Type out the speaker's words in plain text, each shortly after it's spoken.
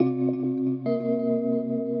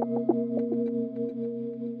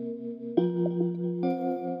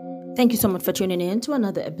Thank you so much for tuning in to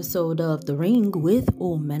another episode of The Ring with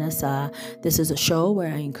Omenasa. This is a show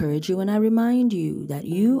where I encourage you and I remind you that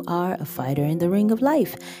you are a fighter in the ring of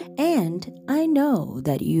life, and I know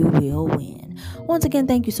that you will win. Once again,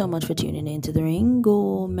 thank you so much for tuning in to The Ring.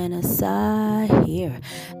 Omenasa here.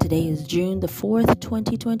 Today is June the 4th,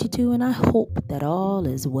 2022, and I hope that all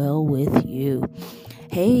is well with you.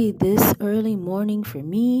 Hey, this early morning for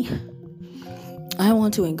me, I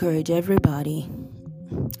want to encourage everybody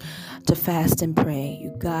to fast and pray. You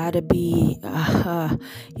gotta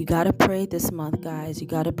pray this month, guys. You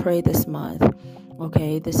gotta pray this month.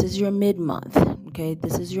 Okay, this is your mid-month. Okay,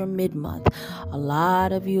 this is your mid-month. A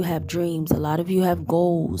lot of you have dreams. A lot of you have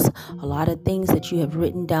goals. A lot of things that you have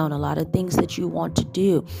written down. A lot of things that you want to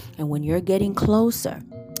do. And when you're getting closer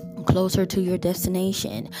to your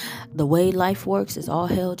destination, the way life works is all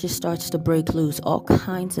hell just starts to break loose. All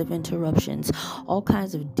kinds of interruptions, all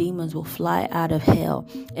kinds of demons will fly out of hell.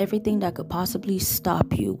 Everything that could possibly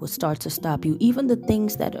stop you will start to stop you. Even the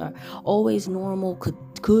things that are always normal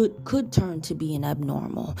could turn to being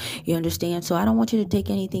abnormal. You understand? So I don't want you to take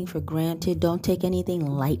anything for granted. Don't take anything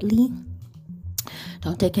lightly.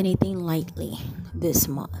 Don't take anything lightly this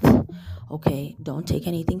month. Okay, don't take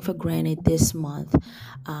anything for granted this month.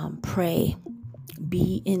 Pray.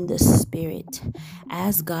 Be in the spirit.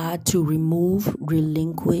 Ask God to remove,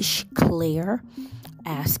 relinquish, clear.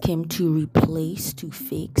 Ask him to replace, to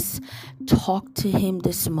fix. Talk to him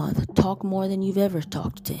this month. Talk more than you've ever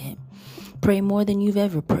talked to him. Pray more than you've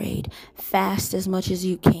ever prayed. Fast as much as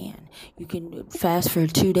you can. You can fast for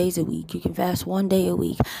 2 days a week. You can fast 1 day a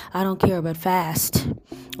week. I don't care, but fast.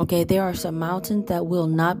 Okay, there are some mountains that will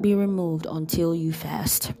not be removed until you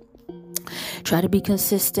fast. Try to be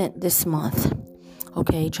consistent this month.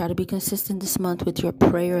 Okay, try to be consistent this month with your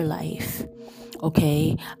prayer life.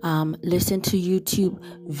 Okay, listen to YouTube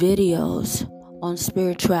videos on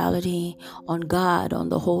spirituality, on God, on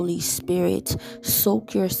the Holy Spirit.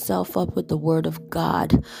 Soak yourself up with the Word of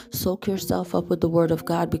God. Soak yourself up with the Word of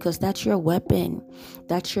God, because that's your weapon.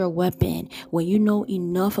 That's your weapon. When you know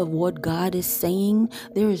enough of what God is saying,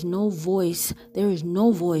 there is no voice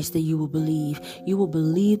that you will believe. You will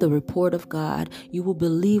believe the report of God. You will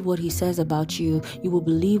believe what he says about you. You will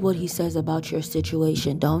believe what he says about your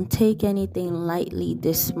situation. Don't take anything lightly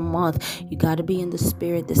this month. You got to be in the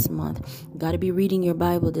spirit this month. You got to be reading your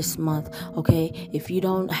Bible this month. Okay, if you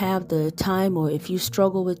don't have the time, or if you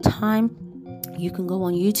struggle with time, you can go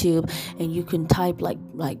on YouTube and you can type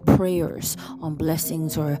like prayers on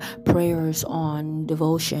blessings, or prayers on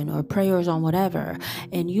devotion, or prayers on whatever,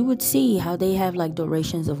 and you would see how they have like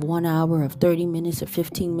durations of 1 hour, of 30 minutes, or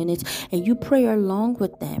 15 minutes, and you pray along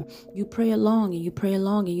with them. You pray along, and you pray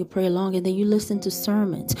along, and you pray along, and then you listen to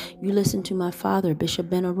sermons. You listen to my father, Bishop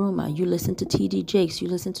Ben Aruma. You listen to T.D. Jakes. You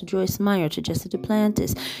listen to Joyce Meyer, to Jesse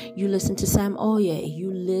Duplantis. You listen to Sam Oye.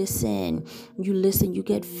 You listen. You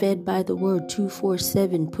get fed by the word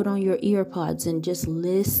 247. Put on your earpods and just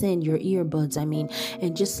listen, your earbuds,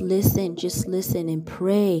 and just listen and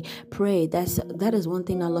pray. That is one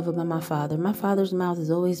thing I love about my father. My father's mouth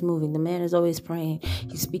is always moving. The man is always praying.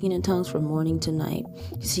 He's speaking in tongues from morning to night.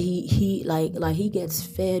 See, he gets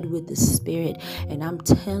fed with the Spirit. And I'm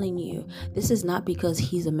telling you, this is not because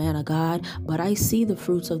he's a man of God, but I see the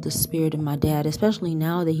fruits of the Spirit in my dad, especially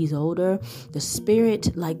now that he's older. The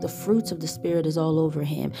Spirit, like the fruits of the Spirit, is all over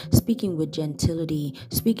him. Speaking with gentility,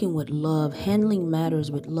 speaking with love, handling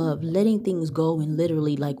matters with love, letting things go in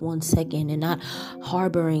literally like 1 second, and not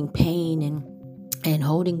harboring pain and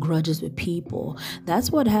holding grudges with people.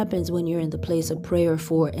 That's what happens when you're in the place of prayer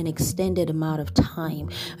for an extended amount of time.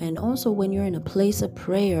 And also when you're in a place of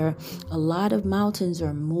prayer, a lot of mountains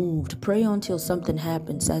are moved. Pray until something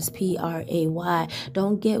happens. That's PRAY.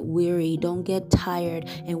 Don't get weary. Don't get tired.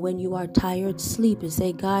 And when you are tired, sleep and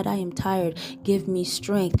say, God, I am tired. Give me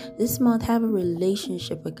strength. This month, have a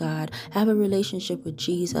relationship with God. Have a relationship with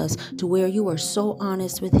Jesus, to where you are so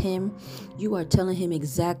honest with him. You are telling him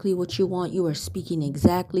exactly what you want. You are speaking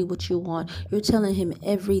exactly what you want. You're telling him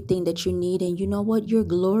everything that you need, and you know what? You're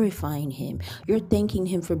glorifying him. You're thanking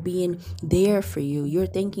him for being there for you. You're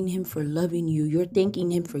thanking him for loving you. You're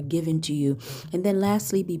thanking him for giving to you. And then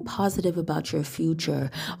lastly, be positive about your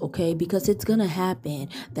future, okay? Because it's gonna happen.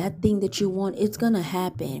 That thing that you want, it's gonna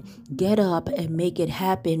happen. Get up and make it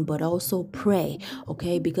happen, but also pray,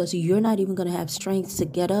 okay? Because you're not even gonna have strength to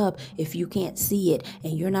get up if you can't see it,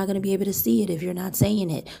 and you're not gonna be able to see it if you're not saying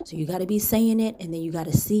it. So you got to be saying it and then you got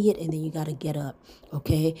to see it, and then you got to get up.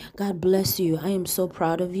 Okay. God bless you. I am so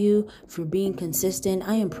proud of you for being consistent.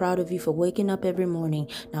 I am proud of you for waking up every morning.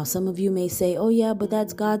 Now, some of you may say, oh yeah, but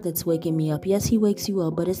that's God that's waking me up. Yes, he wakes you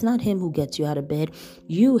up, but it's not him who gets you out of bed.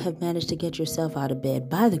 You have managed to get yourself out of bed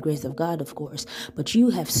by the grace of God, of course, but you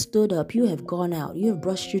have stood up. You have gone out. You have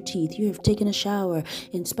brushed your teeth. You have taken a shower.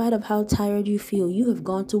 In spite of how tired you feel, you have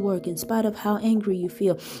gone to work. In spite of how angry you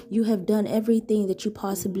feel, you have done everything that you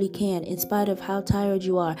possibly can. In spite of how tired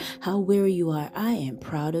you are, how weary you are, I am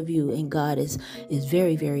proud of you, and God is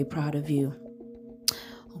very, very proud of you.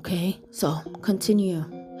 Okay, so continue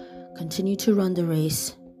to run the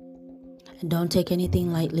race, and don't take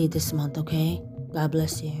anything lightly this month. Okay, God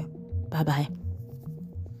bless you. Bye bye.